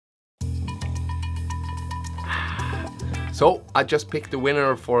So I just picked the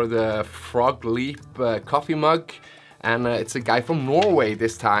winner for the Frog Leap coffee mug, and it's a guy from Norway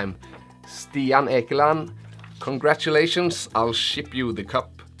this time, Stian Ekeland. Congratulations, I'll ship you the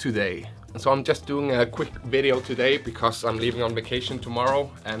cup today. And so I'm just doing a quick video today because I'm leaving on vacation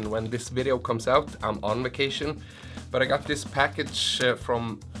tomorrow, and when this video comes out, I'm on vacation. But I got this package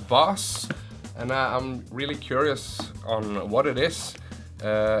from Voss, and I'm really curious on what it is.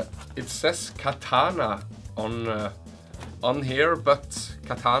 It says Katana on here, but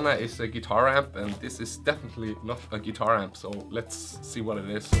Katana is a guitar amp, and this is definitely not a guitar amp, so let's see what it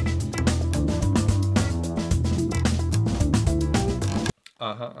is.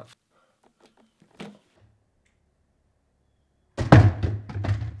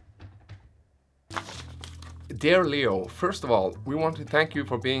 Dear Leo, first of all, we want to thank you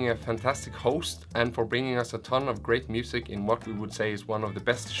for being a fantastic host and for bringing us a ton of great music in what we would say is one of the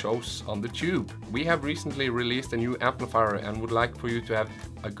best shows on the tube. We have recently released a new amplifier and would like for you to have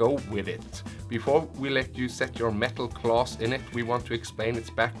a go with it. Before we let you set your metal claws in it, we want to explain its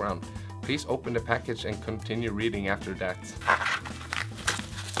background. Please open the package and continue reading after that.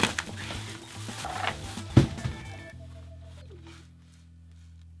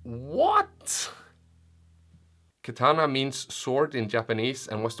 What? Katana means sword in Japanese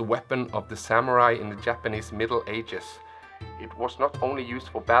and was the weapon of the samurai in the Japanese Middle Ages. It was not only used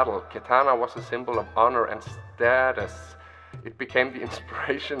for battle, katana was a symbol of honor and status. It became the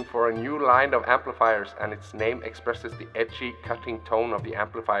inspiration for a new line of amplifiers, and its name expresses the edgy, cutting tone of the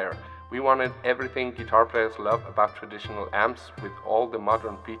amplifier. We wanted everything guitar players love about traditional amps, with all the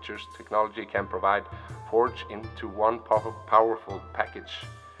modern features technology can provide, forged into one powerful package.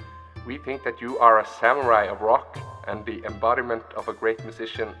 We think that you are a samurai of rock and the embodiment of a great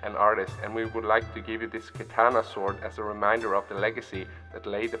musician and artist, and we would like to give you this katana sword as a reminder of the legacy that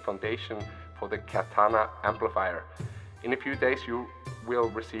laid the foundation for the katana amplifier. In a few days you will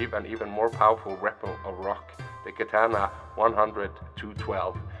receive an even more powerful weapon of rock, the Katana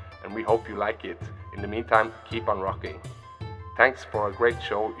 100-212, and we hope you like it. In the meantime, keep on rocking. Thanks for a great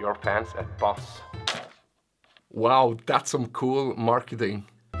show, your fans at Voss. Wow, that's some cool marketing.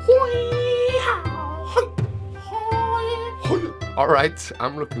 Alright,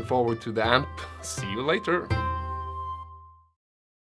 I'm looking forward to the amp. See you later.